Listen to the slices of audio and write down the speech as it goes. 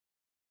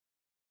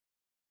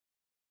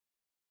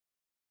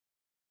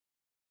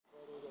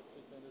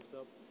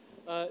job.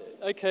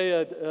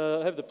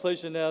 I have the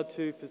pleasure now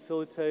to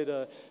facilitate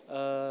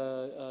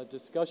a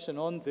discussion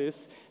on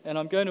this, and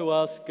I'm going to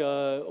ask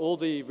all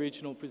the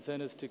regional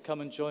presenters to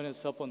come and join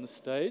us up on the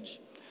stage.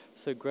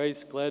 So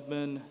Grace,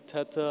 Gladman,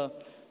 Tata,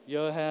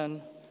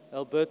 Johan,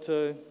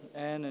 Alberto,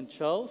 Anne, and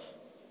Charles.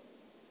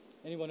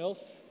 Anyone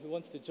else who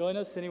wants to join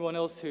us? Anyone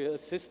else who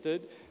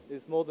assisted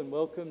is more than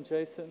welcome.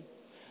 Jason.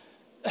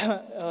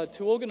 To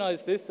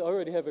organise this, I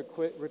already have a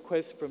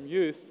request from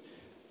youth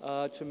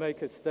to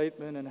make a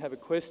statement and have a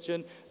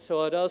question.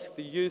 So I'd ask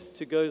the youth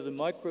to go to the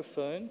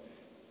microphone,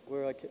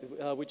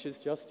 which is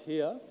just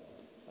here.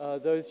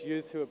 Those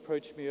youth who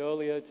approached me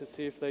earlier to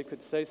see if they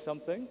could say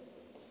something.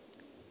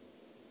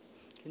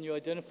 Can you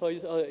identify?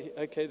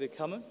 Okay, they're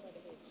coming.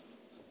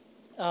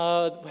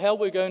 How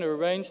we're going to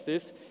arrange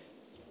this,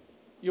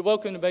 you're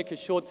welcome to make a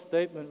short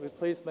statement, but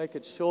please make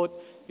it short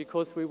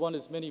because we want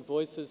as many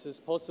voices as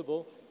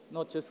possible,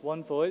 not just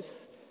one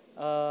voice.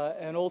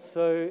 And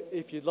also,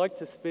 if you'd like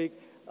to speak,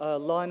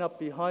 line up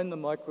behind the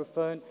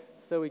microphone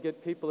so we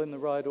get people in the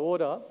right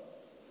order.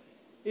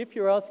 If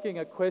you're asking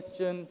a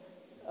question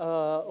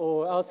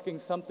or asking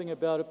something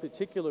about a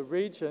particular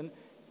region,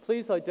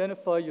 please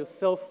identify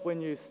yourself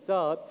when you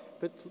start,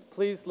 but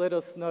please let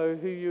us know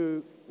who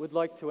you would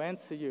like to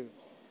answer you.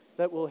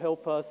 That will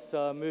help us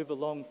move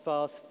along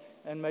fast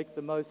and make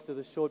the most of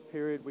the short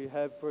period we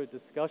have for a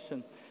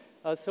discussion.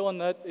 So on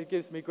that, it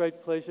gives me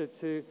great pleasure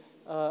to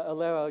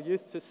allow our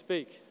youth to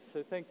speak.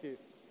 So thank you.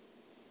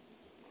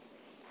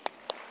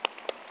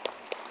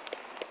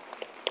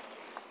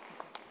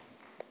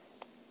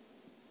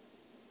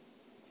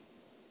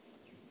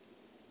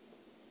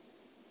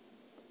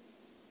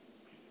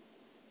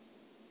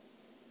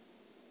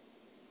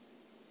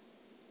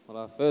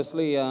 Well,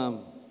 firstly,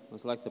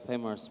 I'd like to pay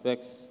my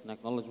respects and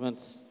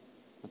acknowledgements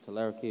to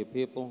Larrakia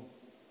people.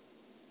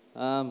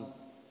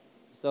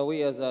 So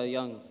we as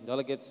young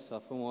delegates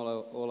from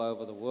all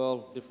over the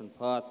world, different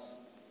parts,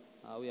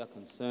 we are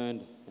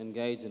concerned,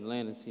 engaged in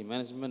land and sea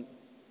management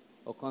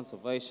or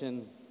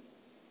conservation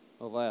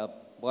of our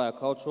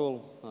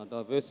biocultural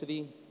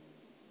diversity,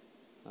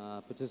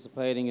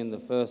 participating in the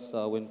first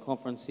wind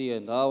conference here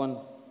in Darwin.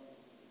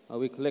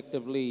 We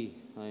collectively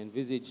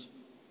envisage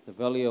the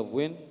value of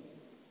wind,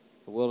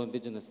 the World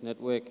Indigenous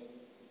Network,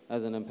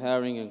 as an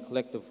empowering and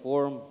collective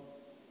forum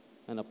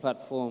and a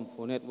platform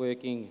for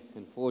networking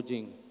and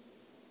forging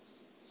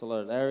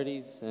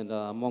solidarities and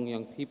among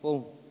young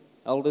people,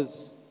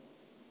 elders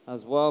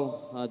as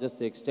well, just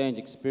to exchange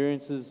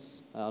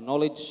experiences, our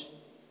knowledge,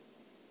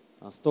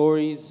 our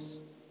stories,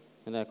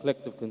 and our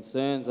collective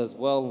concerns, as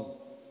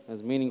well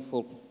as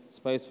meaningful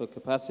space for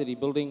capacity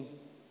building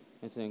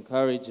and to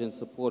encourage and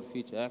support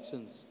future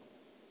actions.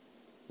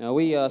 Now,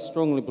 we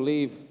strongly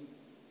believe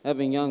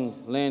having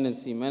young land and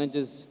sea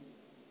managers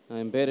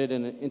embedded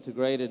and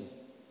integrated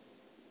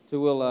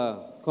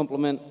will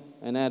complement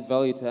and add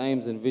value to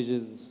aims and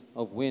visions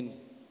of WIN.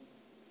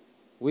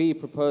 We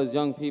propose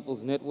Young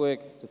People's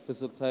Network to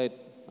facilitate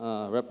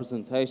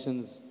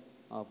representations,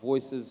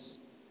 voices,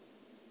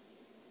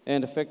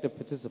 and effective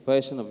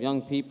participation of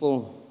young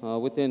people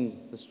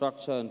within the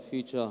structure and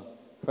future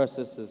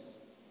processes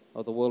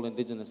of the World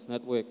Indigenous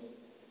Network.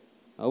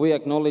 We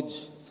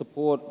acknowledge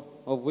support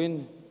of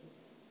WIN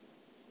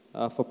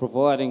for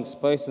providing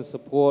space and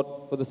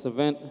support for this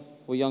event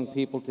for young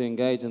people to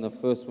engage in the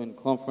first WIN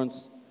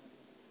conference.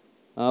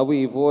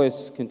 We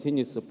voice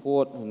continued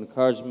support and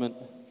encouragement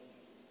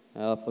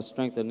for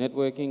strengthened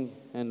networking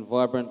and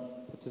vibrant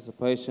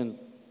participation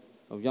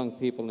of young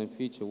people in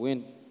future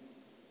WIN.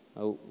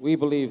 We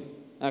believe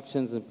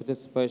actions and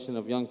participation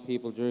of young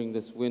people during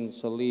this WIN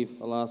shall leave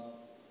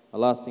a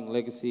lasting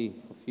legacy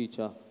for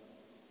future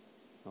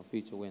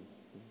WIN.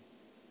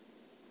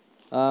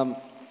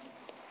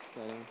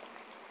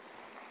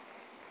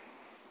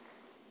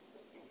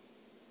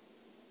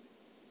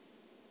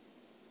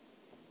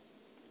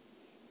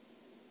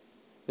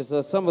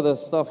 There's some of the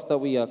stuff that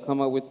we come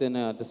up with in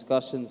our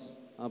discussions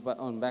back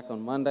on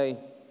Monday.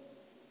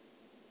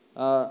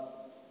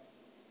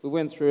 We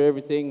went through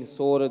everything,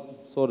 sorted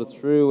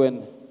through,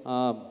 and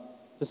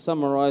just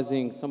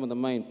summarizing some of the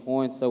main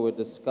points that were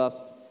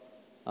discussed.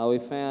 We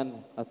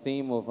found a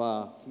theme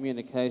of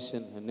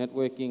communication and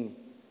networking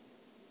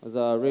was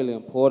really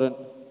important.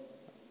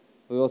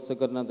 We also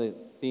got another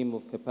theme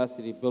of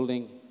capacity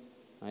building,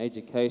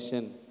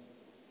 education,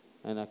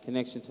 and a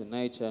connection to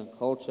nature and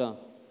culture.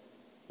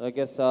 So I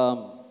guess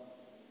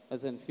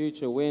as in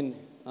future WIN,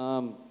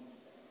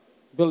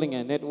 building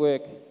a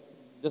network,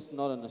 just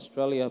not in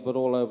Australia, but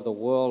all over the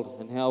world,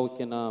 and how we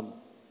can,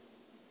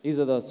 these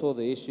are the sort of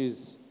the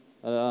issues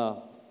that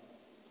are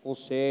all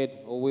shared,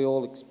 or we're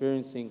all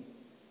experiencing,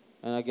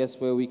 and I guess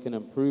where we can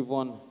improve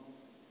on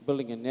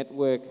building a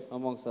network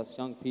amongst us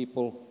young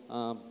people,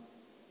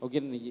 or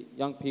getting the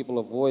young people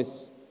a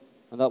voice,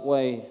 and that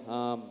way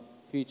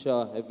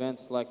future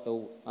events like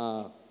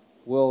the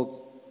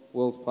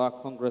World's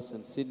Park Congress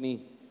in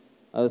Sydney,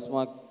 this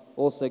might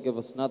also give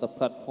us another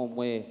platform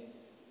where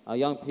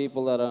young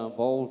people that are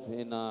involved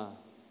in land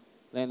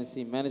and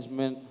sea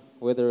management,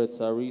 whether it's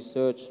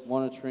research,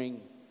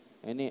 monitoring,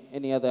 and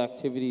any other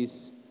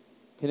activities,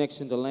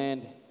 connection to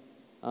land.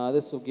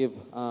 This will give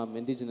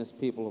Indigenous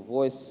people a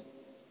voice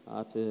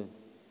to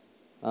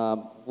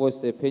voice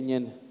their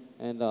opinion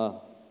and their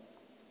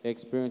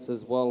experience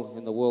as well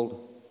in the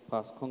World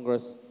Past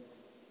Congress.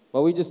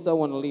 But we just don't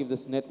want to leave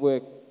this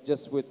network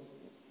just with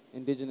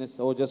Indigenous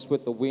or just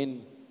with the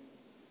WIN.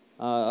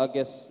 I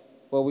guess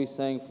what we're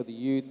saying for the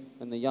youth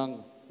and the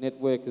young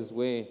network is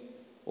where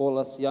all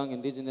us young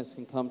Indigenous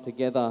can come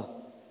together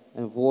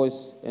and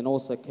voice and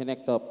also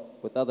connect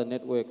up with other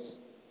networks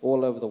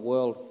all over the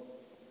world.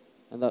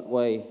 And that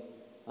way,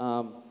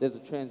 there's a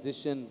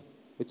transition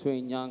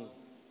between young,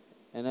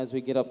 and as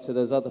we get up to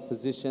those other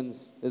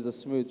positions, there's a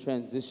smooth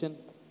transition.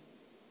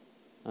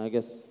 I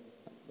guess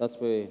that's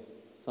where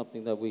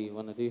something that we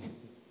want to do.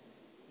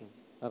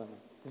 I don't know.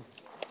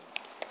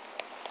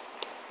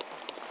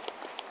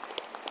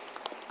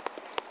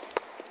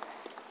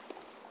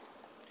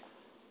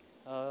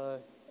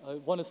 I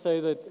want to say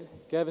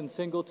that Gavin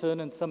Singleton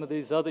and some of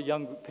these other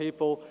young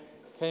people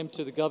came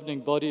to the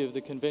governing body of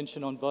the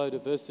Convention on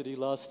Biodiversity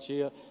last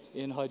year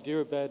in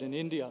Hyderabad in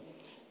India.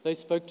 They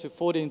spoke to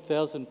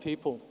 14,000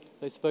 people.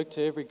 They spoke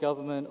to every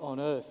government on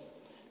earth.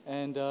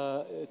 And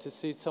to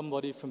see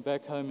somebody from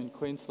back home in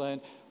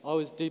Queensland, I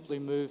was deeply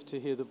moved to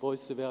hear the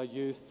voice of our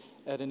youth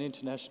at an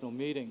international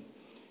meeting.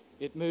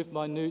 It moved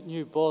my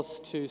new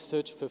boss to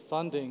search for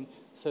funding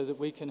so that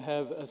we can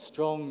have a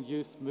strong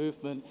youth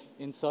movement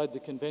inside the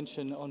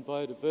Convention on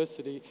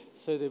Biodiversity,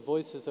 so their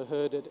voices are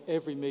heard at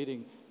every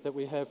meeting that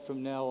we have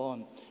from now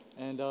on.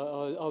 And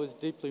I was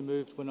deeply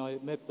moved when I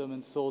met them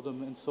and saw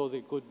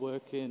their good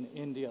work in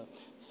India.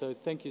 So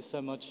thank you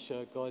so much,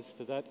 guys,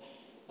 for that.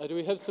 Do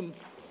we have some...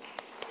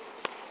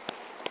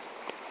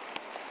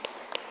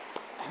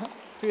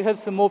 Do we have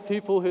some more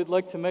people who'd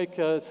like to make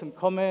some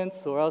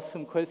comments or ask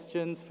some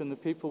questions from the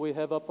people we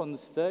have up on the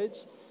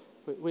stage?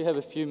 We have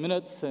a few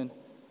minutes, and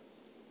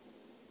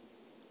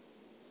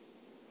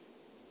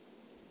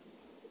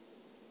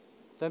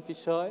don't be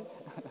shy.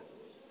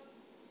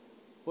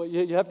 Well,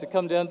 you have to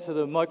come down to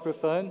the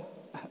microphone.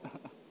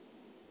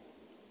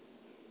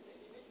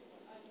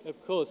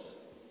 Of course.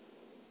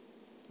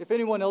 If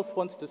anyone else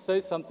wants to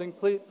say something,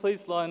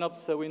 please line up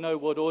so we know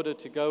what order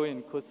to go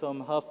in, because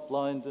I'm half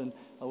blind and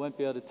I won't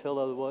be able to tell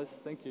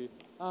otherwise. Thank you.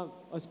 I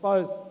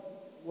suppose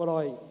what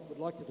I would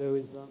like to do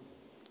is,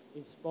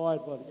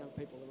 inspired by the young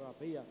people that are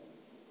up here,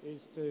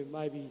 is to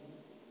maybe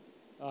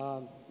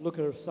look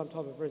at some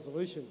type of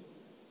resolution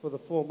for the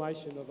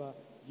formation of a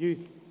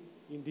youth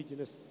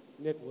Indigenous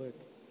network,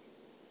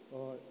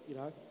 or,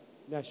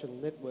 national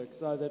network,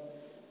 so that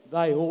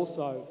they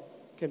also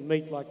can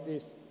meet like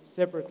this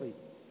separately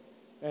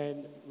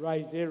and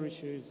raise their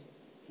issues,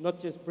 not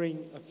just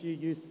bring a few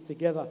youth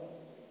together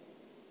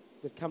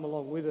that come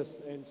along with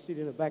us and sit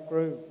in a back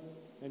room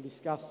and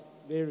discuss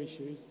their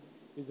issues,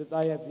 is that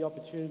they have the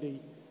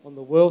opportunity on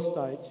the world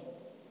stage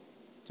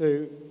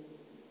to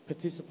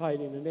participate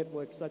in a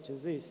network such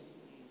as this.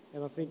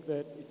 And I think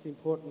that it's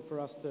important for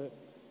us to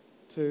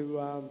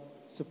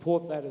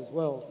support that as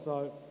well.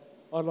 So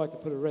I'd like to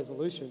put a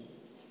resolution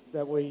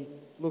that we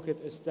look at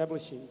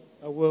establishing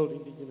a World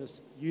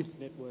Indigenous Youth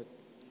Network.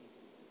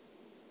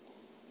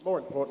 More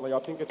importantly, I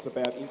think it's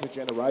about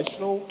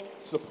intergenerational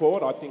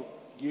support. I think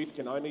youth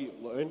can only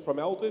learn from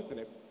elders, and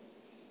if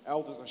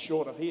elders are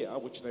shorter here,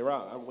 which there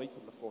are, and we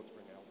couldn't afford to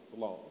bring elders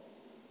along,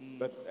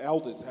 but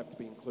elders have to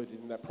be included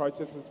in that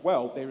process as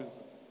well. There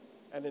is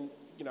an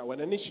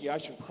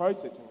initiation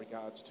process in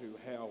regards to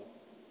how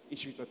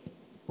issues are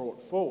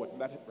brought forward, and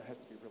that has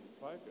to be really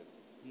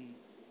focused.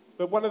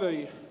 But one of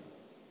the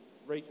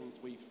reasons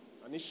I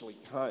initially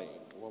came,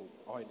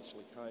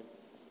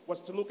 was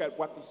to look at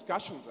what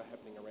discussions are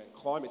happening around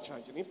climate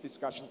change, and if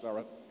discussions are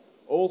at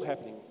all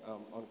happening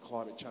on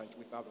climate change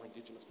with other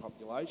Indigenous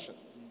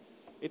populations.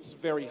 It's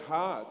very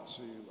hard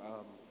to,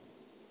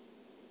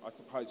 I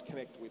suppose,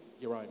 connect with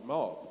your own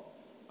mob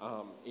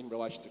in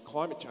relation to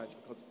climate change,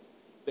 because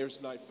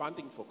there's no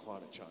funding for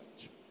climate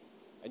change,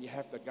 and you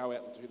have to go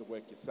out and do the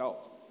work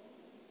yourself.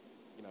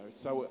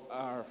 So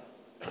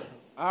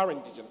are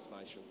Indigenous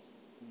nations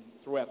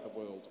throughout the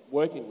world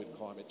working with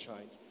climate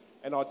change?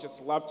 And I'd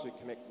just love to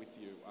connect with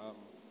you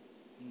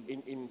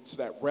into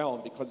that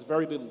realm, because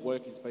very little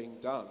work is being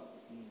done.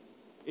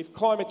 If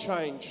climate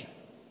change,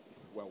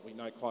 well, we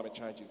know climate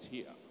change is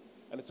here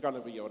and it's going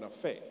to be an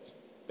effect,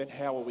 then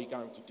how are we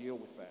going to deal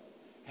with that?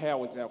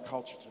 How is our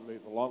culture to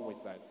move along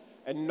with that?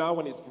 And no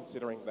one is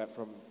considering that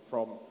from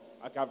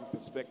a government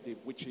perspective,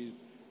 which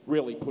is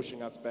really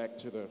pushing us back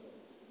to the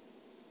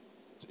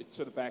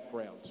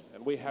background.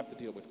 And we have to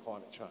deal with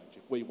climate change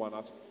if we want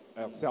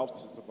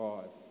ourselves to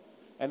survive.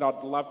 And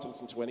I'd love to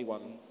listen to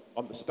anyone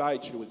on the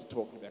stage who is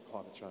talking about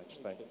climate change.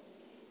 Thank you.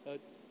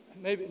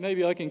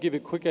 Maybe I can give a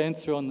quick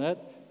answer on that.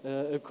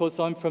 Of course,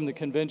 I'm from the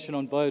Convention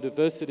on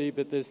Biodiversity,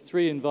 but there's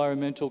 3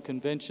 environmental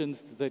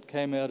conventions that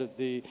came out of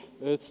the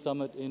Earth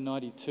Summit in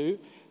 '92.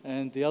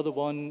 And the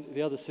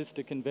other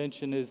sister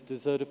convention is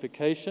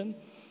desertification,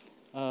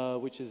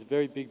 which is a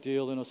very big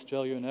deal in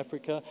Australia and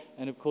Africa.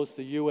 And of course,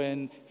 the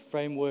UN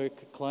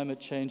Framework Climate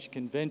Change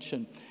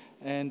Convention.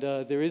 and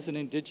there is an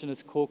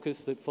Indigenous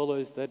caucus that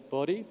follows that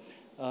body.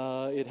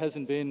 It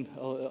hasn't been,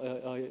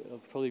 I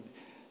probably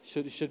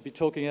should be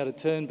talking out of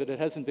turn, but it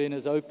hasn't been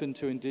as open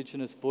to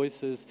Indigenous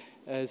voices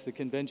as the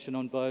Convention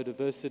on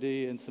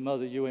Biodiversity and some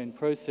other UN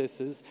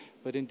processes,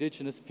 but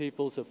Indigenous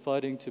peoples are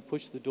fighting to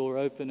push the door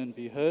open and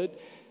be heard.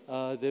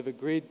 They've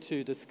agreed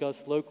to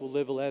discuss local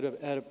level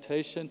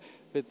adaptation,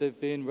 but they've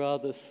been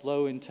rather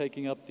slow in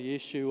taking up the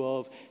issue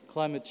of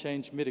climate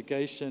change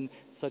mitigation,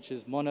 such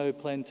as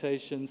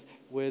monoplantations,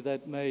 where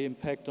that may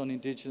impact on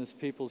Indigenous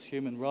peoples'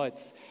 human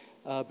rights.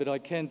 But I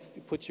can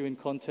put you in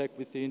contact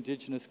with the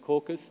Indigenous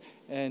caucus,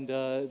 and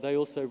they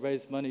also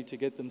raise money to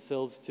get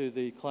themselves to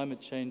the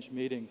climate change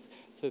meetings.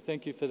 So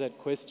thank you for that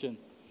question.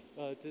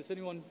 Does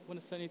anyone want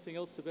to say anything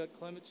else about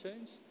climate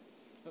change?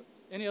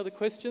 Any other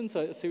questions?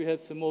 I see we have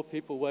some more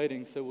people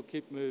waiting, so we'll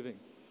keep moving.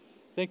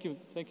 Thank you,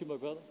 my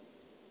brother.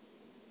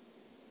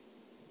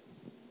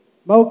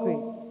 Maukri.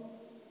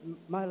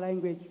 My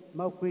language,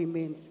 Maukri,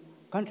 means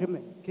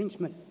countryman,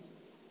 kinsman.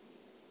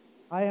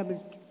 I am a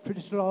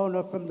traditional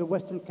owner from the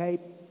Western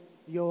Cape,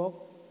 York,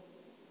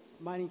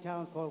 mining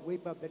town called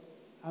Weipa, but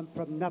I'm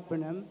from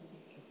Nuprenham,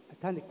 a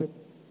Tanakit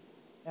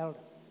elder.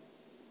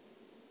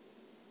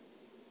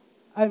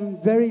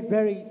 I'm very,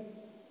 very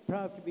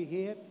proud to be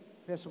here.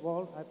 First of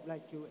all, I'd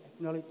like to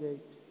acknowledge the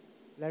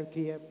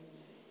Larrakia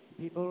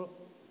people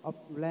of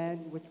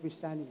land which we're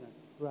standing on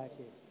right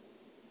here.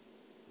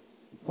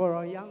 For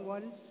our young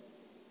ones,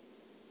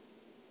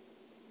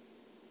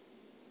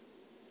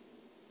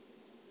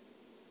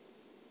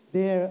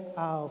 they're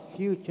our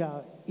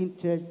future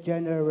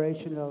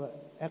intergenerational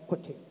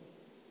equity.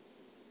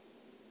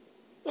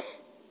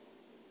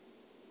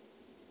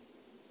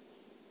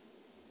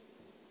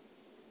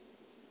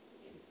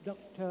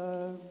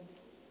 Dr.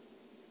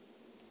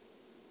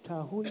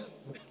 Tahui,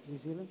 New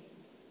Zealand.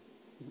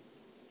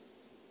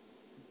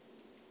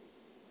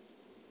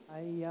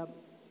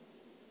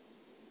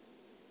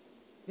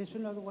 There's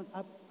another one.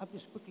 I'm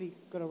just quickly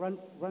going to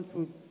run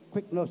through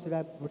quick notes that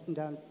I've written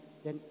down,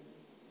 then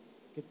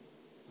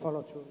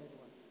follow through later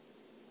on.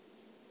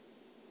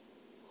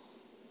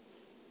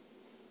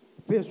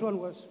 The first one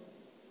was,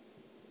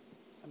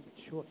 I'm a bit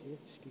short here,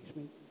 excuse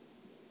me.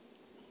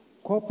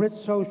 Corporate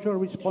social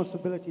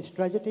responsibility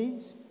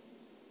strategies,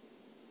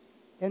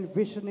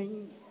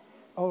 envisioning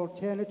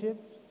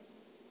alternatives,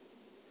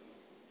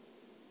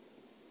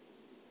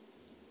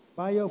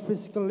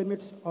 biophysical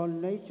limits on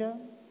nature,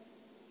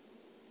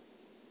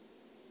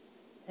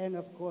 and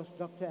of course,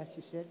 Doctor, as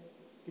you said,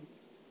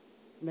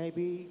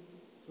 maybe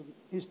some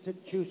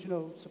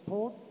institutional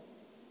support.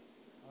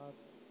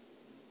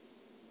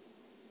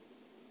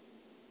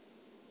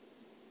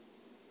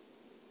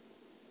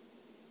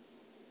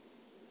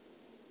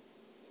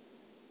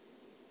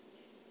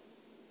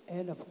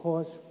 And of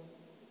course,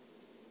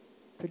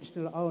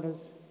 traditional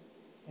owners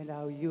and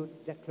our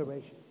youth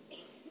declaration.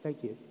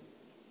 Thank you.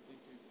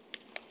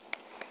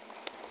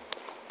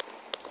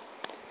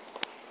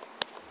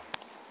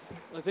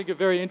 I think a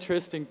very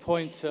interesting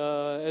point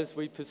as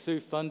we pursue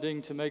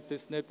funding to make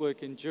this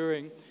network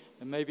enduring,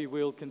 and maybe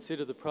we'll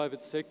consider the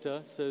private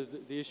sector, so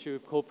the issue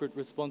of corporate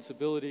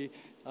responsibility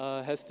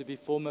has to be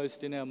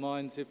foremost in our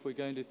minds if we're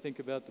going to think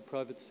about the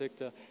private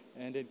sector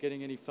and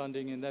getting any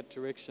funding in that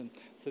direction.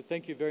 So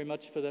thank you very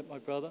much for that, my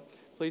brother.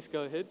 Please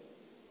go ahead.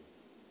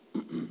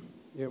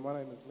 Yeah, my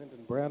name is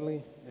Lyndon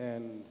Brownlee,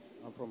 and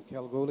I'm from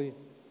Kalgoorlie.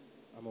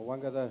 I'm a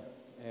Wangata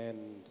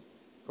and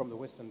from the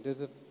Western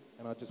Desert.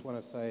 And I just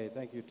want to say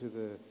thank you to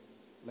the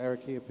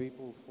Larrakia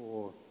people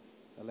for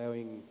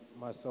allowing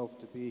myself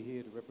to be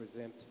here to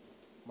represent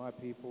my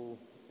people,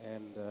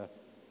 and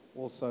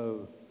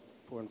also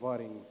for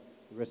inviting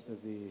the rest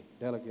of the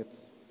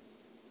delegates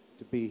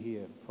to be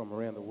here from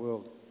around the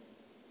world.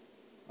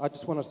 I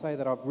just want to say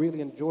that I've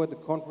really enjoyed the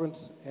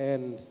conference,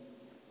 and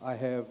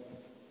I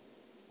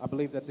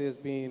believe that there's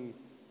been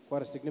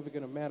quite a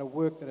significant amount of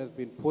work that has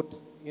been put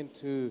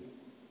into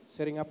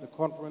setting up the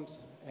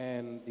conference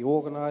and the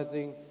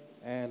organizing.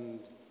 And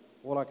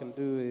all I can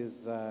do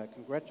is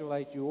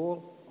congratulate you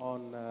all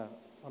on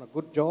a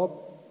good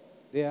job.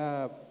 There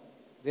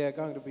are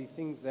going to be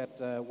things that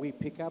we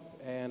pick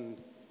up,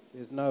 and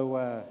there's no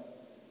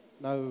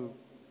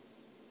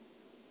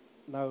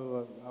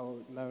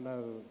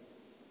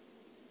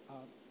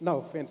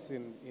offense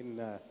in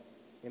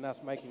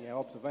us making our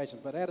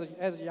observations. But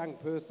as a young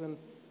person,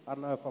 I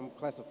don't know if I'm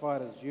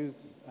classified as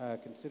youth,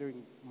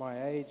 considering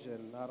my age,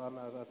 and I don't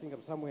know, I think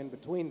I'm somewhere in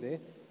between there.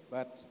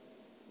 But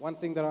one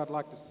thing that I'd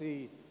like to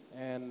see,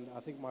 and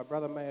I think my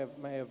brother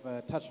may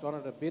have touched on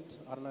it a bit,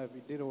 I don't know if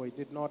he did or he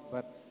did not,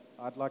 but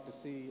I'd like to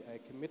see a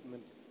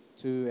commitment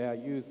to our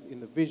youth in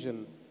the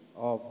vision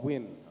of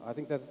WIN. I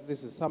think that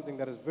this is something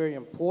that is very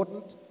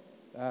important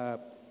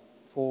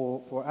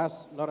for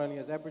us, not only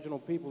as Aboriginal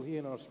people here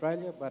in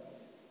Australia,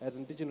 but as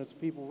Indigenous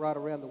people right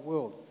around the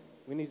world.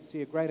 We need to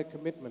see a greater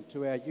commitment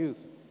to our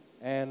youth.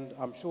 And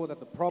I'm sure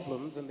that the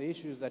problems and the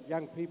issues that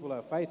young people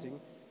are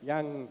facing,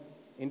 young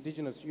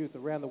Indigenous youth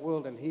around the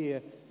world, and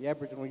here, the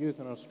Aboriginal youth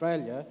in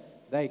Australia,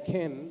 they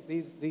can,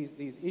 these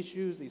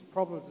issues, these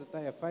problems that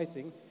they are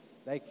facing,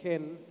 they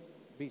can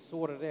be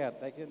sorted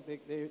out.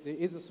 There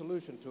is a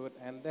solution to it,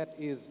 and that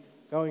is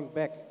going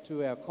back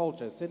to our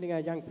culture, sending our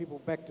young people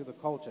back to the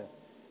culture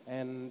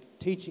and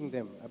teaching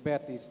them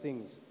about these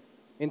things,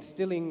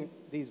 instilling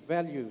these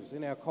values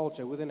in our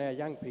culture within our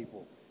young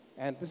people.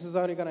 And this is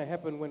only going to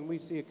happen when we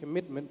see a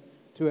commitment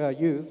to our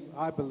youth,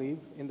 I believe,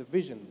 in the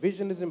vision.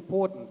 Vision is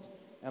important,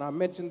 and I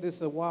mentioned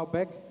this a while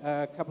back,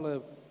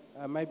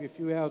 maybe a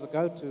few hours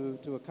ago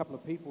to a couple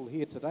of people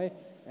here today.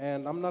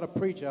 And I'm not a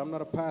preacher, I'm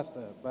not a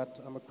pastor, but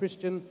I'm a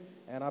Christian,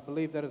 and I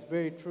believe that is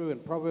very true. In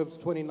Proverbs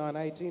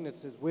 29:18, it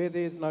says, where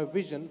there's no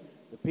vision,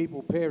 the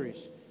people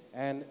perish.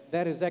 And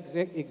that is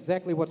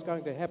exactly what's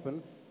going to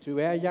happen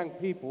to our young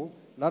people,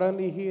 not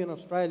only here in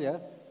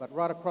Australia, but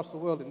right across the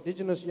world.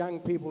 Indigenous young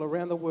people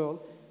around the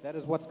world, that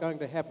is what's going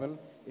to happen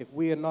if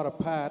we are not a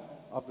part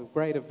of the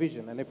greater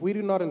vision. And if we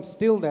do not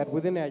instill that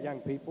within our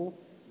young people,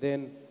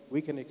 then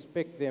we can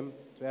expect them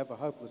to have a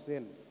hopeless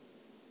end.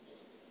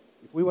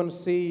 If we want to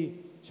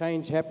see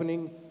change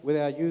happening with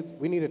our youth,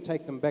 we need to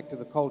take them back to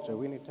the culture.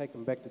 We need to take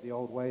them back to the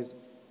old ways.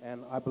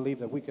 And I believe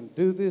that we can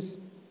do this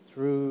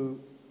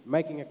through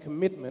making a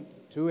commitment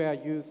to our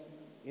youth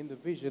in the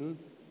vision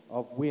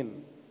of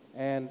WIN,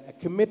 and a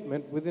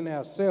commitment within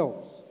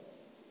ourselves,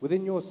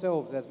 within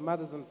yourselves as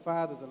mothers and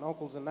fathers and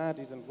uncles and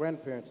aunties and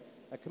grandparents,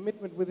 a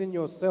commitment within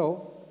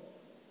yourself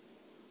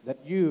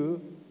that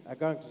you are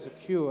going to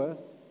secure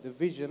the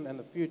vision and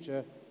the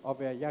future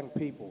of our young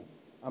people.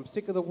 I'm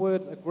sick of the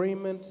words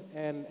agreement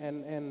and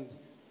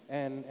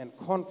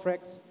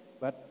contracts,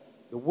 but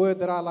the word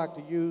that I like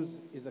to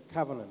use is a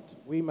covenant.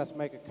 We must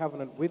make a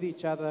covenant with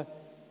each other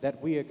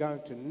that we are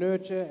going to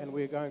nurture and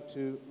we are going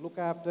to look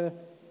after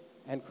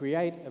and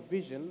create a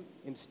vision,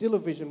 instill a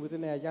vision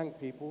within our young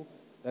people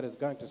that is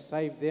going to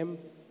save them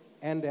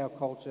and our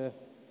culture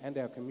and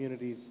our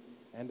communities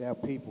and our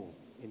people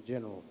in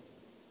general.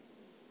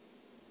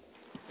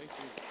 Thank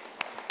you.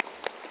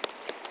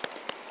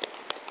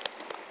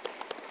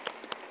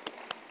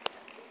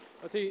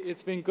 I think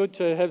it's been good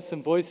to have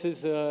some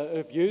voices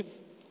of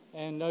youth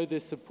and know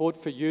there's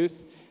support for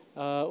youth.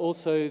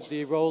 Also,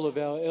 the role of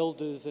our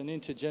elders and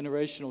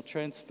intergenerational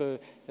transfer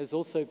has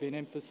also been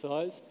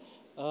emphasised.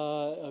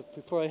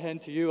 Before I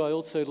hand to you, I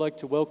also like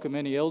to welcome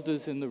any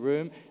elders in the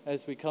room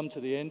as we come to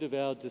the end of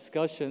our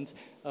discussions.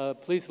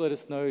 Please let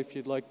us know if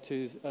you'd like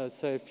to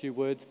say a few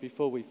words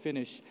before we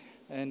finish.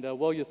 And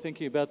while you're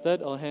thinking about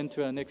that, I'll hand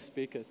to our next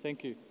speaker.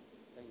 Thank you.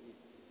 Thank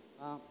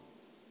you.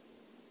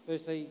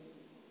 Firstly,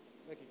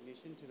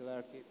 recognition to the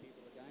Larrakia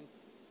people again.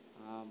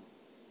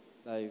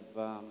 They've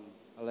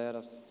allowed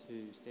us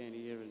to stand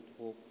here and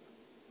talk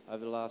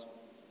over the last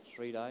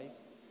 3 days.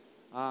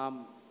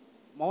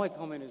 My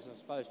comment is, I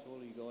suppose, to all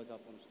of you guys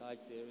up on stage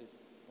there is,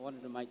 I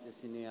wanted to make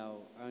this in our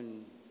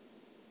own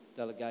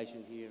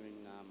delegation here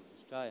in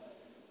Australia.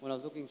 When I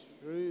was looking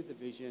through the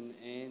vision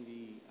and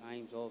the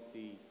aims of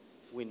the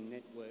WIN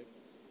network,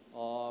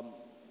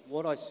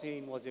 what I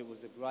seen was it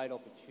was a great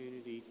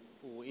opportunity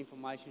for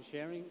information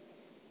sharing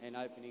and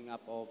opening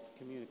up of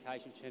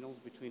communication channels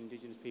between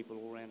Indigenous people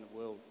all around the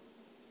world.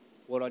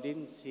 What I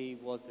didn't see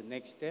was the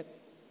next step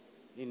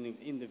in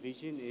the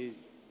vision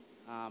is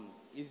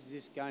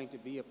this going to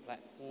be a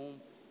platform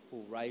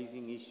for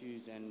raising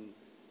issues and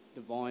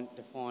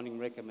defining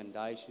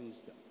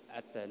recommendations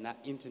at the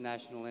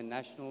international and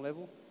national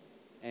level?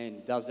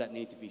 And does that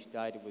need to be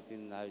stated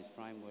within those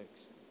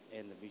frameworks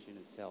and the vision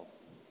itself?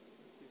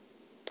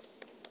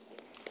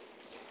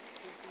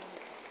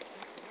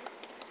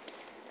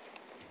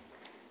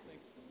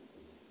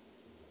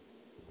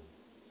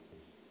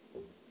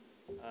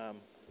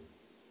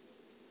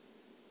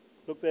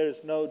 Look, there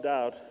is no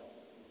doubt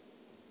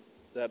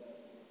that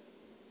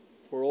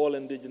for all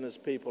Indigenous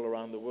people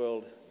around the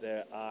world,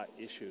 there are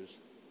issues.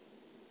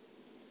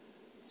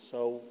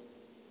 So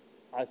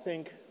I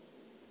think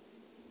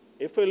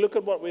if we look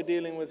at what we're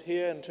dealing with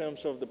here in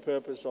terms of the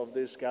purpose of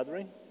this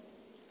gathering,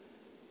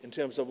 in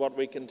terms of what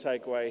we can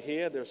take away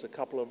here, there's a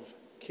couple of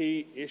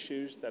key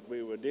issues that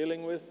we were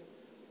dealing with.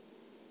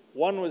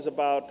 One was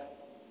about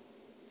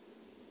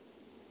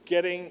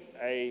getting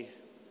an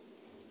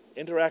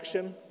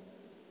interaction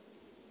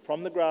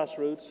from the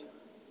grassroots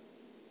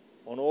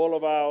on all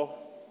of our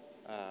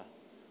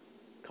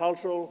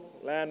cultural,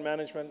 land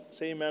management,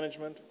 sea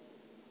management,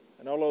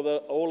 and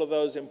all of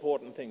those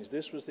important things.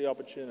 This was the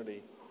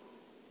opportunity.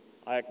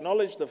 I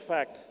acknowledge the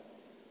fact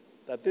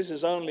that this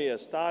is only a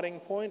starting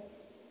point,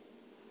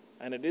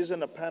 and it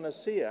isn't a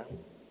panacea.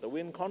 The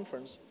WIN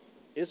conference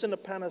isn't a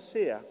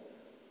panacea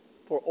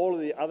for all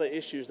of the other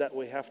issues that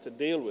we have to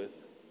deal with.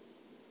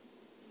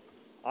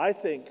 I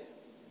think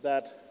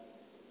that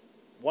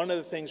one of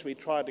the things we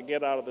tried to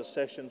get out of the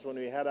sessions when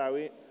we had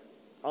our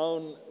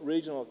own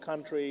regional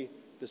country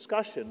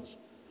discussions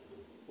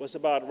was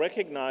about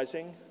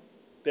recognizing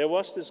there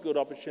was this good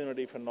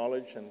opportunity for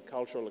knowledge and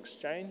cultural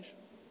exchange.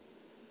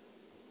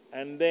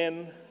 And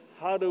then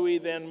how do we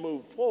then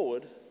move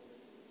forward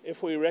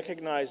if we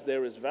recognize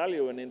there is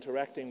value in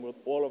interacting with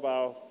all of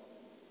our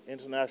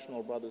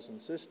international brothers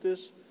and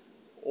sisters,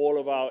 all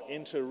of our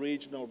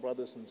inter-regional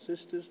brothers and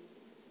sisters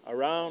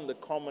around the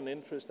common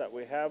interest that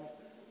we have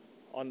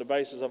on the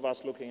basis of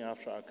us looking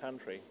after our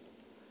country.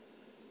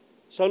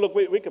 So look,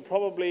 we could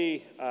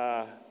probably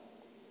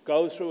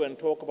go through and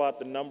talk about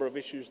the number of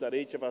issues that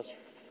each of us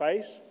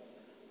face.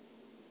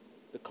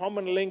 The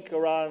common link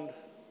around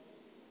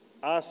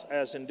us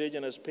as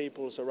Indigenous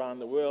peoples around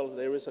the world,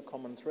 there is a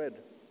common thread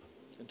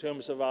in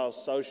terms of our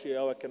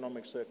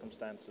socio-economic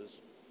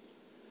circumstances.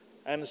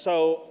 And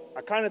so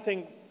I kind of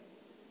think,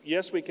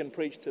 yes, we can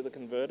preach to the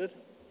converted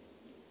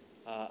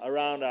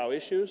around our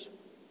issues,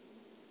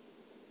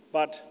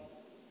 but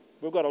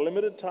we've got a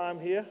limited time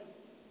here.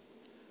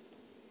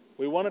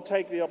 We want to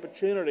take the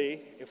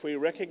opportunity, if we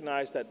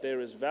recognize that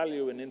there is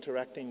value in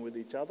interacting with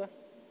each other,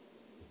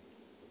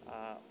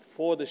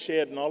 for the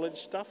shared knowledge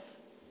stuff,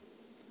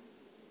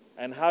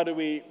 and how do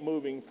we,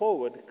 moving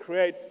forward,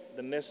 create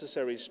the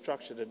necessary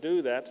structure to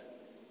do that.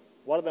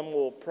 What are the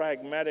more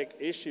pragmatic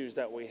issues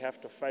that we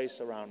have to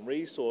face around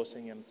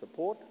resourcing and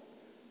support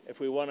if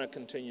we want to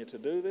continue to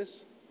do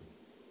this?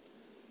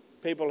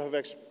 People have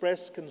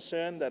expressed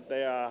concern that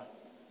they are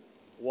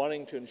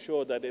wanting to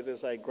ensure that it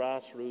is a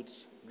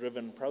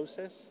grassroots-driven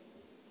process,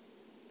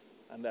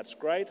 and that's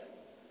great.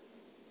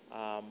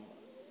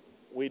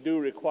 We do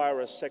require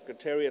a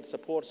secretariat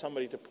support,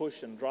 somebody to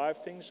push and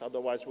drive things,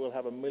 otherwise we'll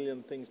have a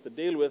million things to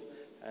deal with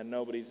and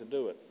nobody to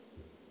do it.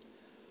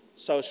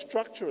 So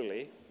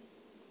structurally,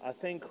 I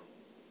think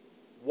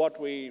what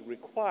we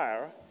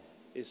require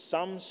is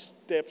some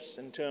steps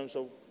in terms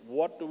of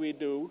what do we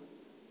do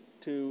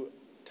to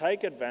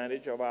take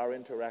advantage of our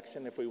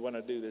interaction if we want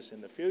to do this in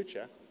the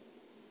future,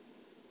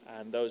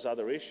 and those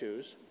other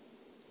issues.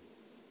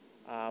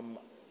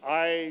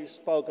 I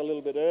spoke a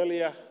little bit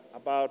earlier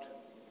about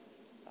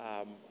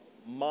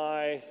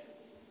my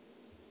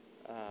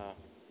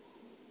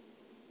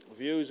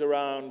views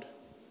around,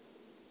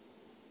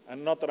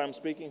 and not that I'm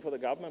speaking for the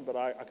government, but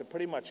I could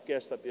pretty much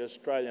guess that the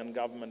Australian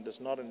government does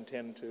not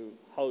intend to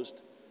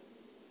host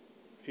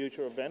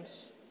future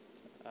events.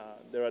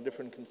 There are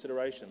different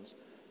considerations.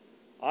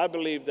 I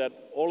believe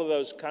that all of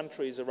those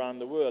countries around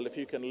the world, if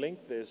you can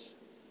link this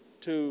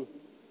to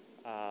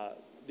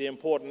the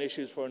important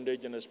issues for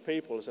Indigenous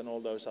peoples and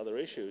all those other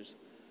issues,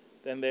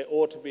 then there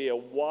ought to be a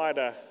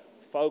wider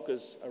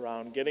focus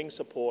around getting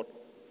support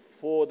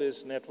for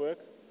this network,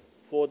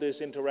 for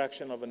this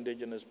interaction of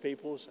Indigenous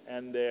peoples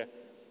and their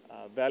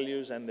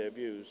values and their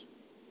views.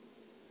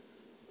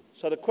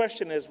 So the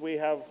question is, we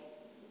have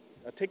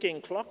a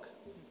ticking clock.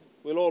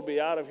 We'll all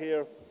be out of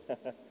here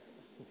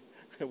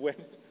when?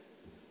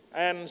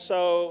 And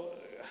so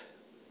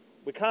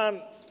we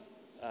can't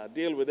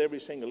deal with every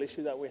single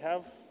issue that we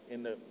have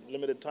in the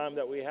limited time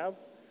that we have.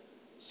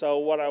 So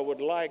what I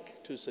would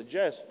like to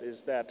suggest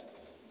is that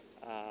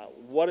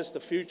what is the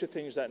future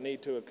things that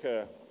need to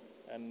occur?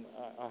 And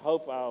I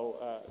hope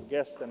our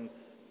guests and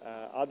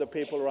other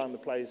people around the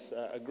place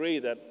agree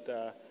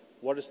that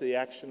what is the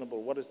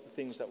actionable, what is the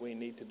things that we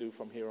need to do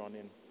from here on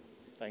in.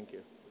 Thank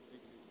you.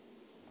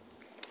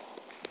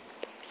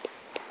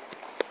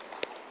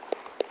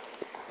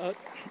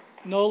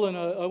 Nolan,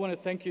 I want to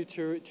thank you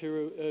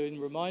in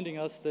reminding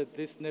us that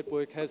this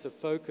network has a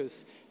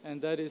focus,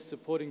 and that is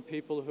supporting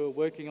people who are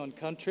working on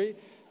country.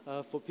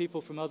 For people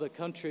from other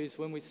countries,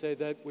 when we say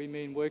that, we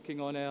mean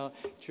working on our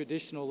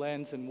traditional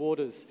lands and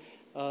waters.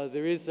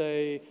 There is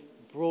a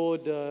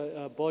broad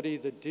body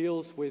that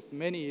deals with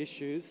many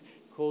issues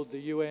called the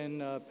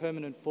UN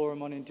Permanent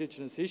Forum on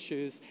Indigenous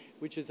Issues,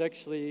 which is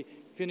actually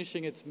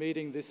finishing its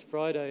meeting this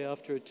Friday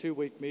after a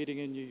 2-week meeting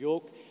in New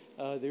York.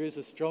 There is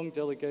a strong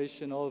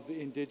delegation of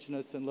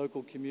Indigenous and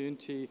local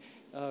community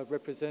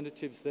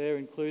representatives there,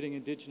 including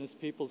Indigenous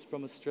peoples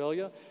from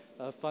Australia,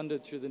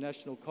 funded through the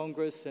National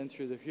Congress and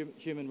through the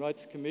Human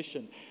Rights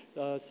Commission.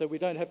 So we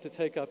don't have to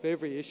take up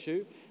every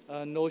issue,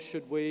 nor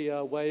should we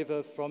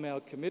waver from our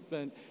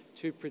commitment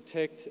to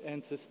protect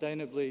and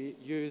sustainably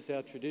use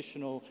our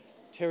traditional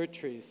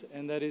territories,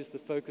 and that is the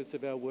focus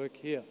of our work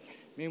here.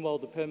 Meanwhile,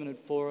 the Permanent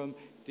Forum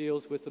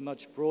deals with a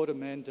much broader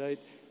mandate,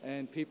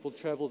 and people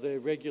travel there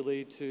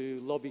regularly to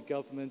lobby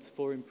governments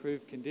for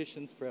improved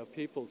conditions for our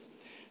peoples.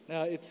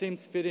 Now, it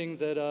seems fitting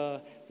that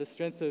the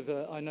strength of,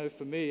 I know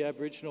for me,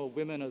 Aboriginal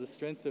women are the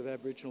strength of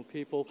Aboriginal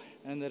people,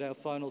 and that our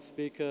final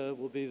speaker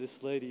will be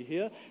this lady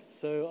here.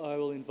 So I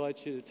will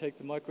invite you to take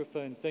the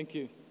microphone. Thank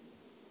you.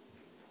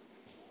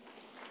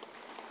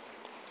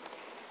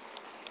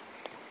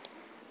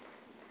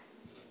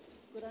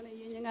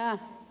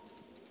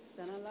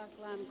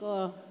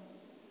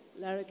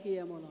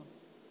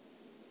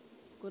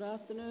 Good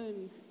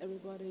afternoon,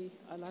 everybody.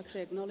 I'd like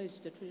to acknowledge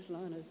the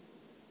traditional owners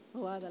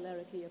who are the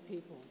Larrakia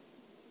people.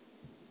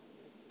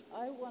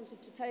 I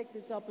wanted to take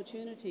this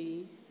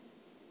opportunity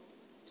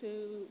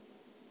to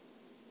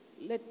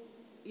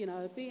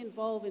be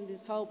involved in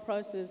this whole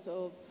process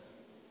of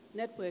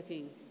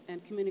networking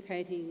and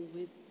communicating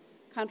with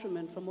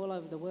countrymen from all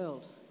over the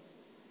world.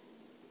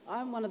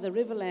 I'm one of the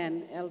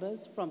Riverland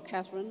elders from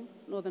Katherine,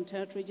 Northern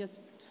Territory, just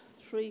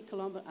 3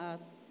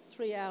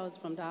 hours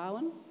from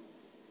Darwin.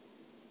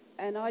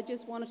 And I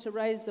just wanted to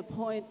raise the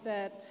point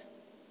that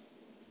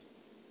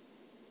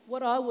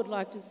what I would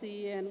like to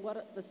see and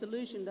what the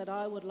solution that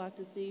I would like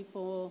to see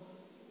for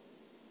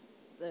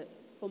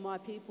for my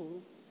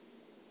people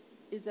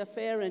is a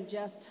fair and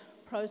just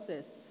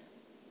process.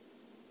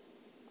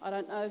 I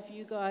don't know if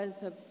you guys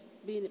have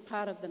been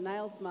part of the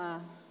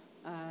NAILSMA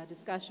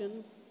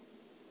discussions,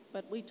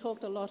 but we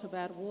talked a lot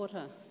about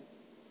water.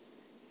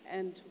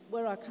 And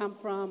where I come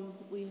from,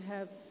 we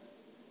have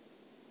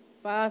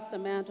vast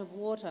amount of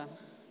water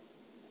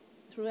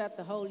throughout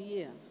the whole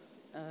year.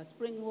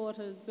 Spring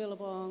waters,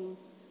 billabong,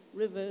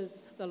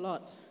 rivers, the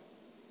lot.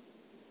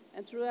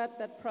 And throughout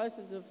that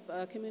process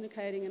of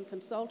communicating and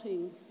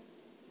consulting,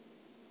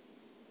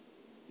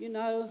 you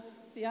know,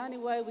 the only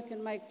way we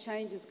can make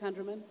changes,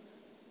 countrymen,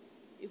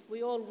 if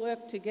we all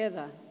work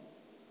together,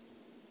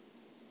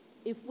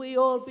 if we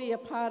all be a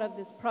part of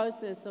this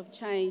process of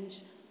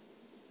change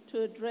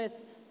to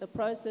address the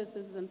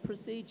processes and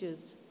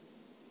procedures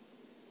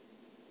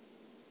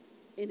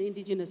in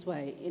Indigenous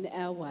way, in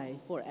our way,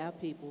 for our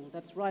people.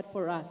 That's right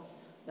for us.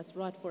 That's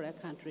right for our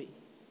country.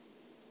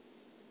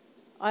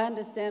 I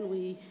understand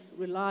we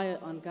rely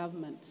on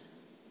government,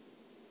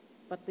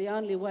 but the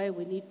only way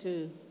we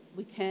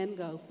can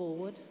go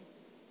forward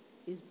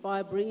is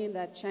by bringing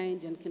that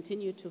change and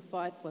continue to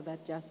fight for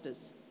that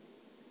justice.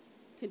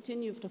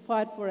 Continue to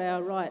fight for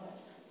our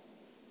rights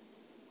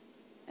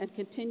and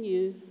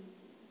continue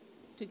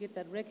to get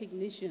that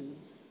recognition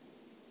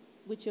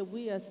which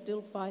we are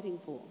still fighting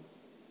for.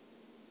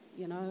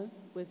 You know,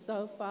 we're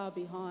so far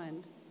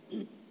behind.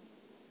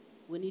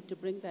 We need to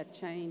bring that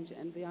change,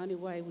 and the only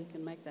way we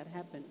can make that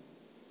happen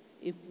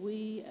if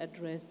we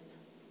address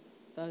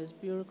those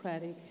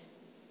bureaucratic,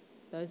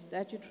 those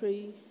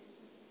statutory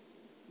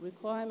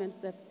requirements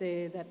that's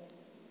there that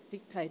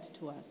dictates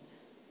to us.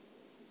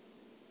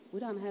 We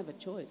don't have a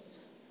choice.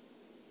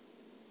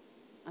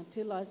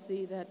 Until I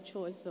see that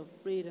choice of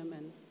freedom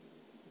and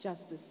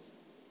justice,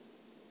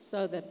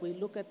 so that we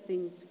look at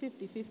things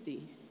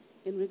 50-50.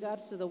 In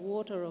regards to the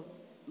water of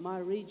my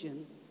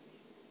region,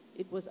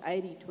 it was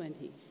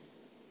 80-20.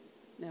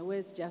 Now,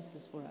 where's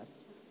justice for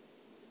us?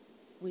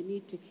 We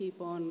need to keep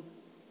on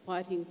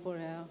fighting for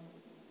our,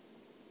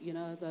 you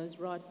know, those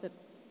rights that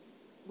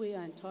we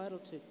are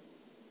entitled to.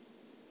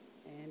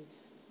 And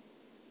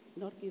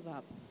not give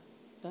up.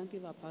 Don't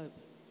give up hope.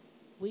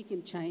 We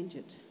can change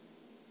it.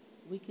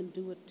 We can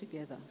do it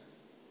together.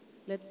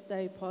 Let's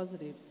stay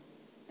positive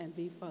and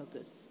be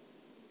focused.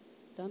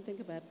 Don't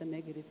think about the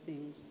negative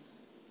things,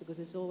 because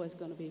it's always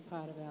going to be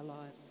part of our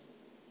lives.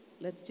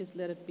 Let's just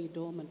let it be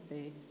dormant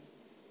there.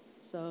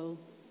 So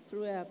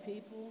through our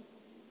people,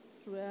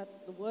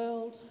 throughout the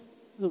world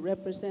who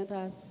represent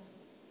us,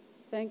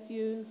 thank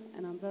you,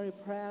 and I'm very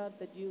proud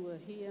that you were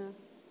here.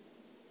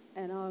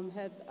 And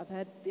I've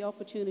had the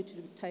opportunity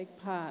to take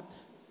part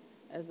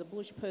as a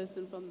bush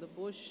person from the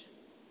bush,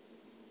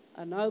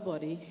 a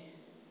nobody,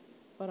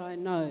 but I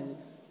know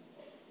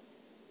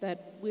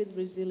that with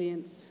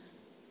resilience,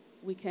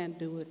 we can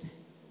do it,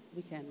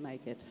 we can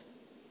make it.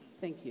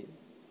 Thank you.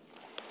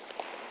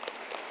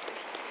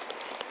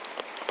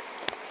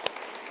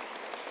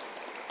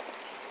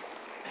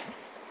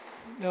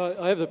 Now,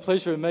 I have the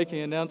pleasure of making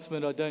an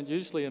announcement I don't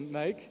usually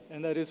make,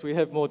 and that is we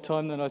have more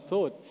time than I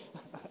thought.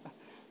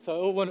 So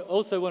I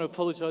also want to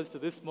apologise to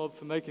this mob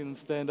for making them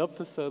stand up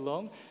for so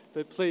long,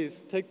 but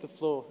please take the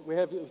floor. We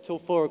have until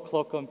 4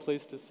 o'clock, I'm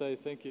pleased to say.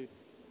 Thank you.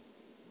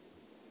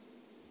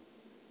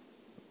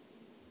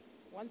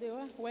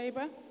 Wandewa,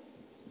 Weber.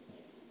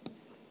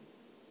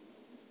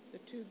 The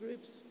two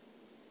groups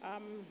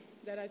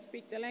that I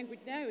speak the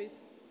language now is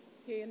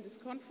here in this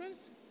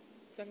conference,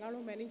 the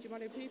Ngalo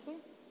Maningimari people.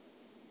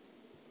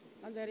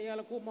 And there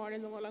are good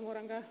morning,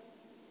 Ngoranga,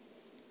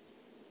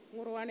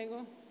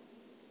 Nguruaningo.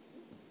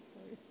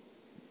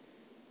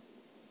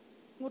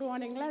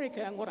 Nguruaning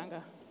Larika and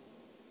Ngoranga.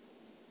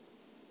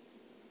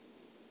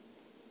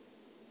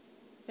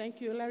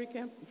 Thank you,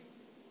 Larika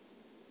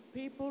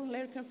people,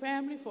 Larika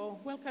family, for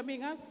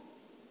welcoming us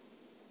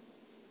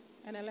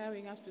and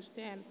allowing us to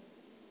stand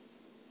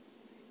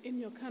in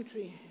your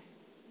country.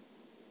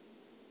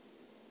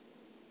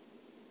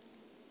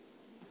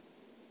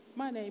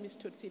 My name is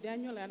Tutsi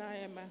Daniel, and I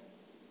am an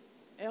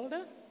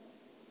elder.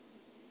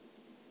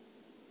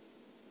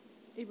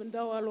 Even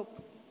though I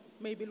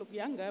maybe look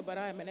younger, but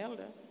I am an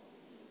elder.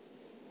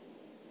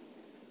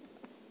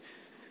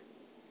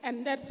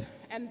 And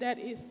that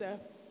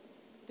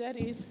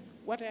is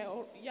what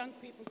our young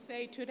people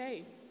say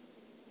today.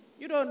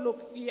 You don't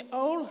look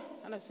old.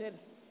 And I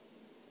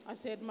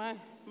said,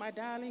 my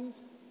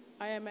darlings,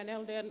 I am an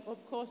elder, and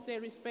of course they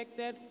respect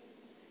that.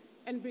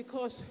 And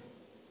because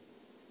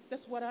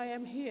that's what I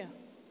am here.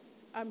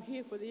 I'm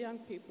here for the young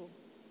people.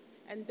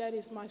 And that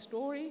is my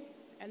story,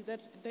 and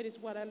that is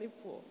what I live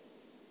for.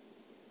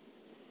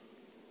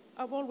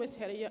 I've always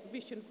had a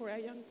vision for our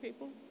young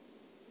people,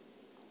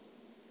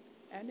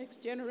 our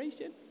next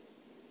generation.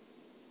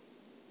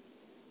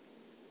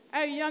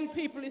 Our young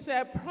people is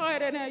our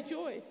pride and our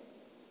joy.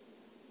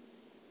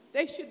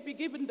 They should be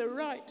given the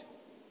right.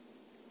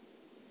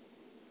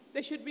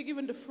 They should be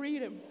given the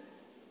freedom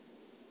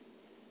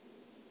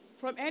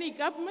from any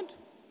government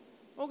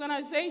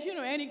organization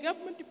or any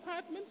government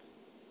departments.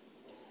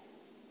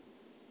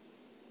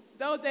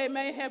 Though they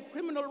may have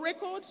criminal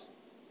records,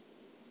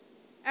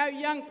 Our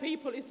young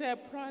people is our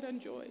pride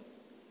and joy.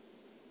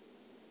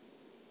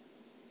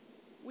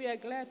 We are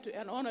glad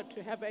and honored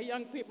to have our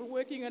young people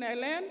working on our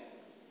land,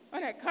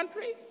 on our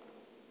country.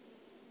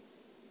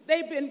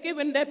 They've been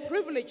given that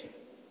privilege.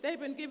 They've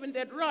been given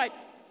that right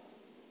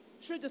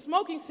through the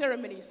smoking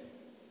ceremonies,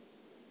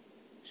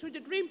 through the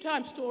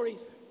Dreamtime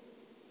stories,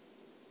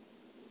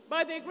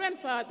 by their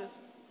grandfathers,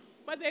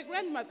 by their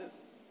grandmothers,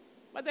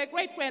 by their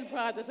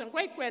great-grandfathers and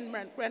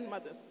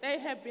great-grandmothers. They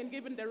have been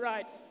given the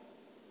rights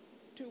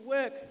to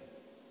work,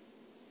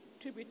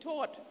 to be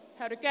taught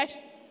how to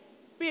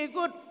be a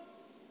good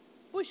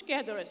bush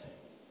gatherers,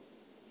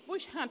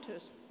 bush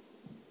hunters.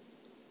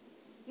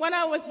 When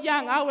I was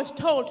young, I was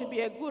told to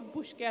be a good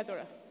bush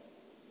gatherer.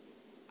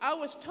 I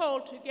was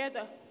told to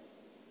gather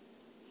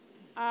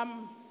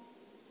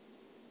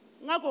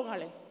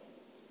ngagongale.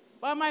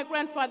 By my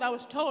grandfather, I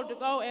was told to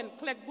go and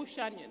collect bush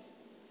onions.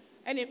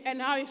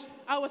 And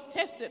I was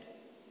tested.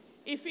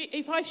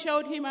 If I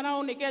showed him and I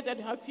only gathered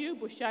a few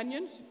bush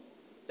onions,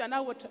 then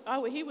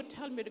he would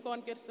tell me to go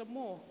and get some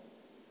more.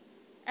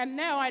 And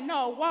now I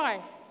know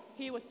why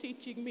he was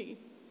teaching me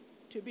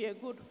to be a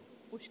good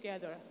bush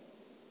gatherer.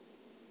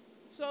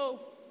 So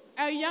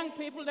our young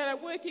people that are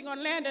working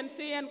on land and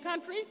sea and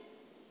country,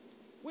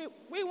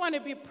 we want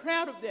to be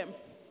proud of them.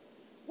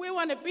 We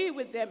want to be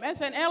with them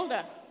as an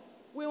elder.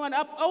 We want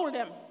to uphold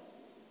them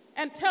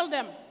and tell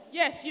them,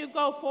 yes, you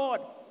go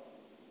forward.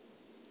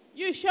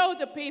 You show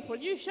the people,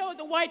 you show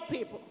the white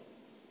people,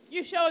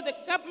 you show the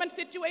government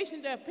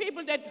situation, the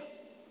people that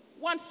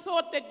once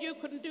thought that you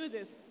couldn't do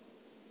this,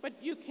 but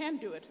you can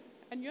do it.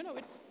 And you know,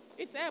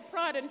 it's our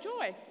pride and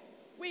joy.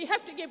 We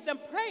have to give them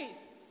praise.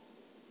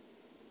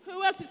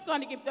 Who else is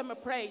going to give them a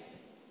praise?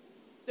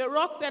 The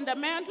rocks and the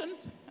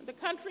mountains and the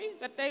country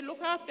that they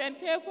look after and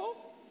care for?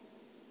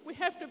 We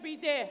have to be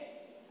there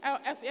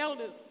as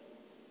elders.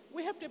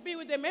 We have to be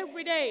with them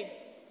every day,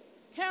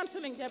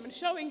 counseling them and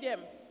showing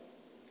them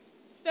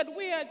that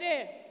we are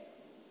there.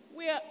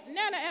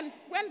 Nana and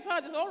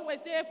grandfather's always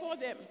there for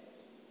them.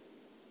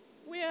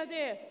 We are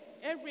there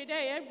every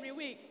day, every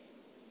week,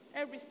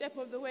 every step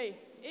of the way.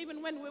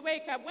 Even when we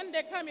wake up, when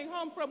they're coming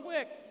home from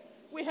work,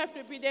 we have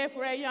to be there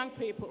for our young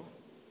people.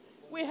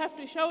 We have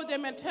to show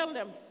them and tell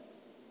them.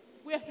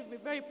 We have to be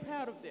very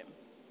proud of them.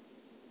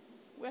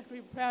 We have to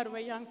be proud of our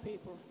young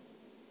people.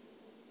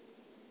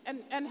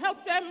 And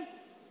help them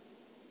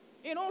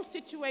in all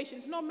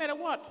situations, no matter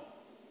what.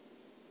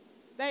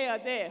 They are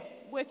there,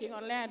 working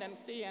on land and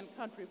sea and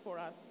country for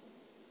us.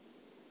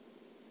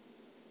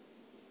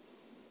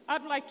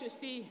 I'd like to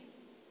see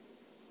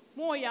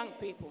more young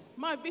people.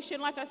 My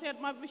vision, like I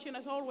said, my vision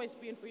has always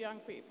been for young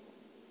people.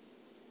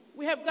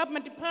 We have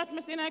government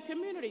departments in our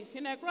communities,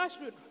 in our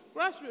grassroots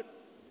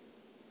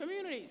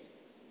communities.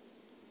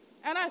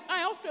 And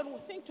I often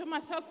think to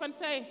myself and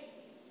say,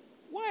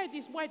 why are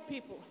these white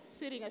people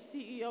sitting as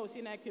CEOs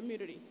in our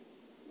community?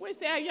 Where's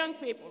our young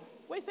people?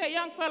 Where's our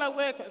young fellow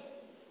workers?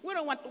 We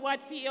don't want the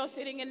white CEOs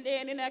sitting in there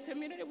and in our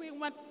community. We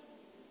want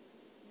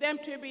them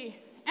to be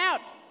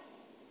out.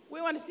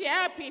 We want to see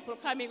our people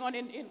coming on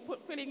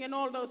filling in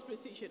all those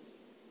positions.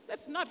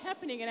 That's not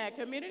happening in our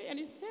community, and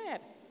it's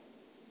sad.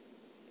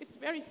 It's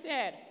very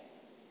sad.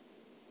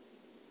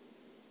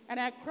 And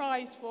our cry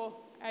is for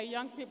our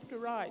young people to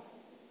rise.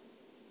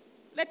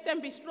 Let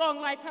them be strong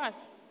like us.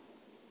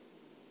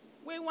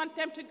 We want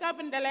them to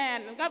govern the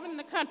land, and govern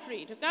the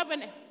country, to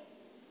govern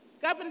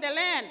the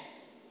land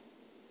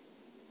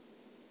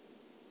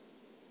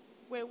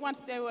where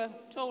once they were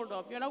told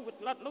of, with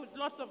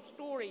lots of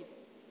stories.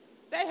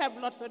 They have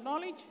lots of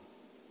knowledge.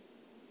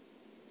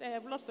 They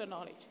have lots of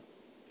knowledge.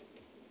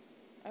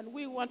 And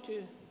we want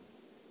to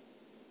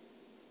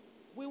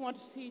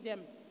see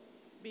them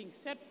being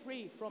set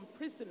free from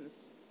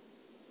prisons,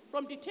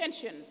 from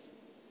detentions.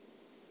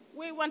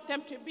 We want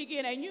them to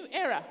begin a new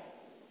era,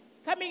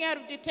 coming out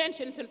of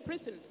detentions and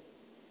prisons,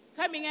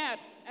 coming out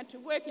and to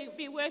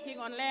be working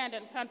on land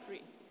and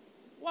country.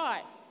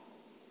 Why?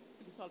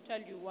 Because I'll tell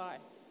you why.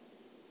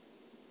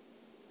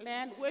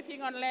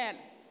 Working on land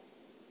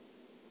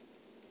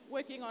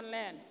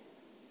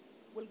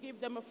will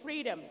give them a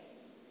freedom.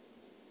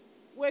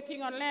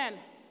 Working on land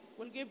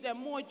will give them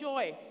more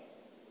joy,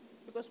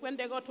 because when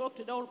they go talk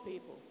to the old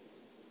people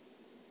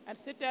and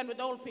sit down with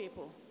old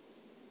people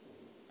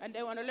and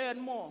they want to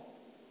learn more,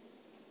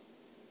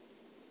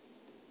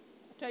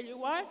 I'll tell you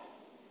why.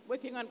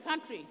 Working on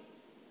country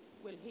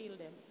will heal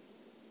them.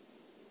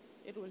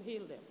 It will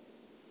heal them.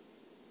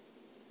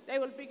 They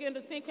will begin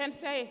to think and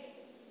say,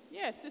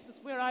 yes, this is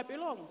where I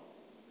belong.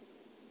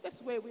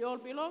 That's where we all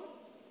belong.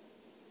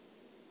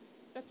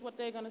 That's what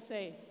they're going to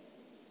say.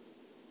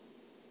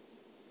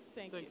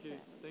 Thank you.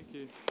 Thank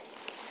you.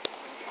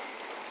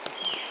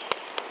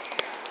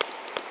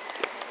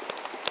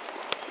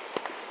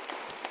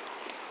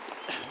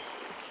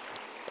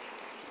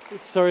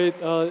 Sorry,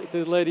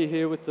 the lady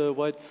here with the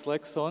white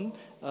slacks on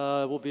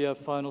will be our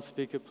final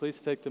speaker.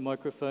 Please take the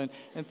microphone.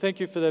 And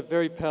thank you for that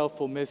very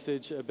powerful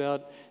message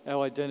about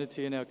our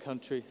identity and our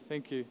country.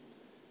 Thank you.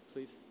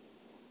 Please.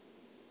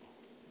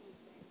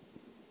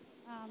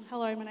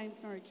 Hello, my name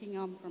is Nora King.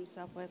 I'm from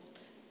Southwest.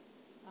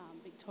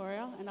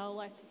 Victoria, and I would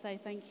like to say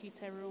thank you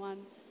to everyone.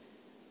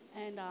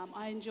 And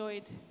I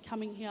enjoyed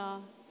coming here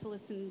to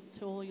listen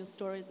to all your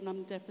stories, and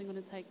I'm definitely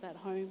going to take that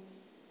home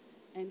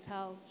and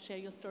share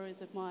your stories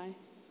with my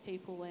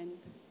people, and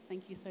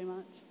thank you so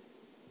much.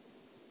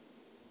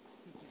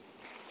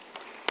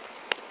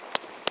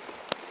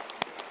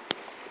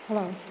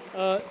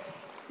 Hello.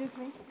 Excuse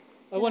me.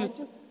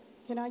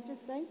 Can I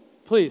just say?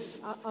 Please,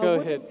 go ahead. I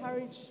would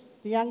encourage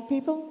the young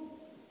people.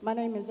 My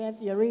name is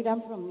Anthea Reid.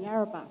 I'm from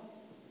Yarrabah.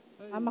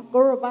 I'm a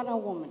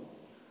Gurubana woman.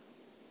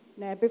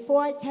 Now,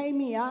 before I came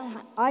here,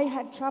 I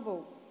had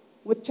trouble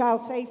with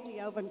child safety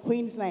over in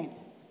Queensland.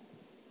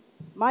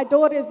 My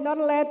daughter is not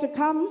allowed to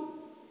come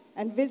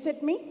and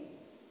visit me.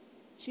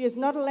 She is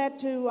not allowed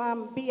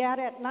to be out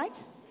at night.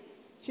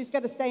 She's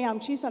got to stay home.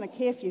 She's on a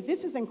curfew.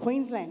 This is in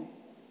Queensland.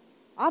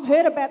 I've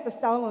heard about the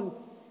stolen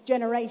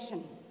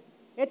generation.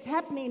 It's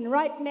happening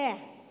right now,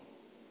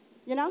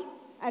 you know?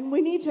 And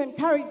we need to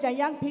encourage our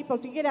young people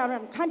to get out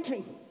on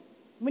country.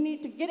 We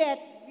need to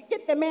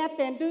get them out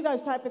there and do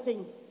those type of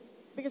things.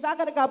 Because I've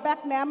got to go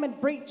back now. I'm in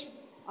breach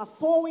a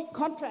 4-week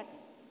contract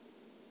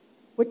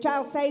with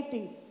child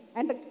safety.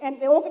 And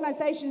the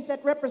organizations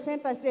that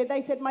represent us there,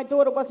 they said my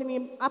daughter wasn't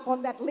even up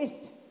on that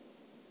list.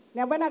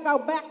 Now, when I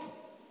go back,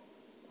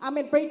 I'm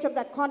in breach of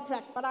that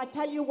contract. But I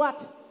tell you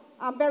what,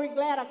 I'm very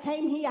glad I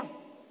came here.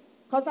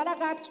 Because I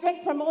got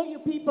strength from all you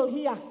people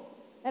here.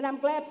 And I'm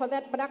glad for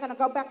that, but I'm going to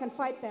go back and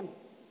fight them.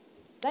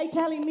 They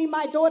telling me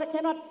my daughter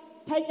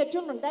cannot take her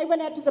children. They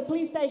went out to the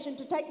police station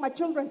to take my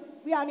children.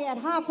 We only had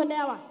half an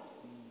hour.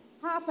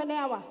 Half an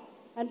hour.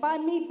 And by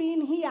me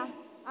being here,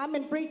 I'm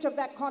in breach of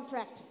that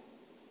contract.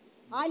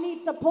 I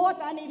need support.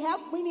 I need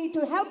help. We need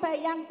to help our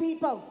young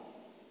people.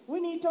 We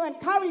need to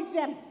encourage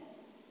them.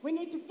 We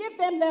need to give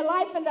them their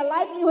life and their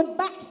livelihood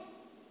back.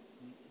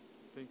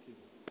 Thank you.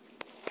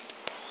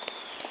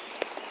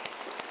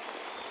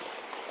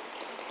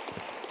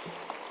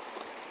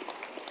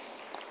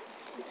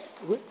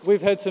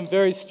 We've had some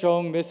very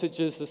strong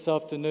messages this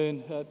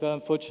afternoon, but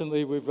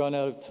unfortunately we've run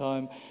out of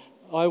time.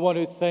 I want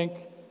to thank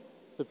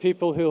the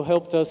people who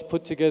helped us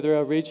put together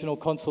our regional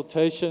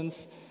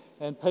consultations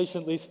and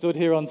patiently stood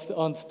here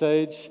on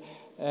stage,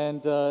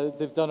 and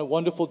they've done a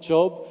wonderful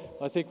job.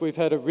 I think we've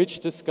had a rich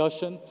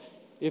discussion.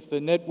 If the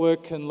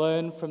network can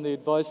learn from the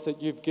advice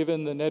that you've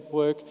given the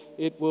network,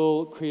 it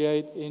will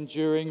create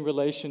enduring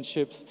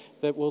relationships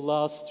that will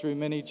last through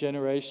many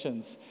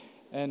generations.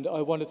 And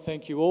I want to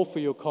thank you all for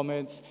your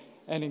comments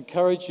and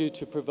encourage you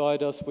to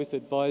provide us with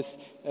advice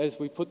as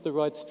we put the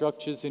right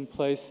structures in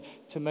place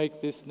to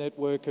make this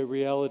network a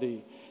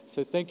reality.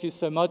 So thank you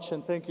so much,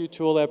 and thank you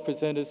to all our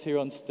presenters here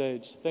on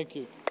stage. Thank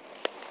you.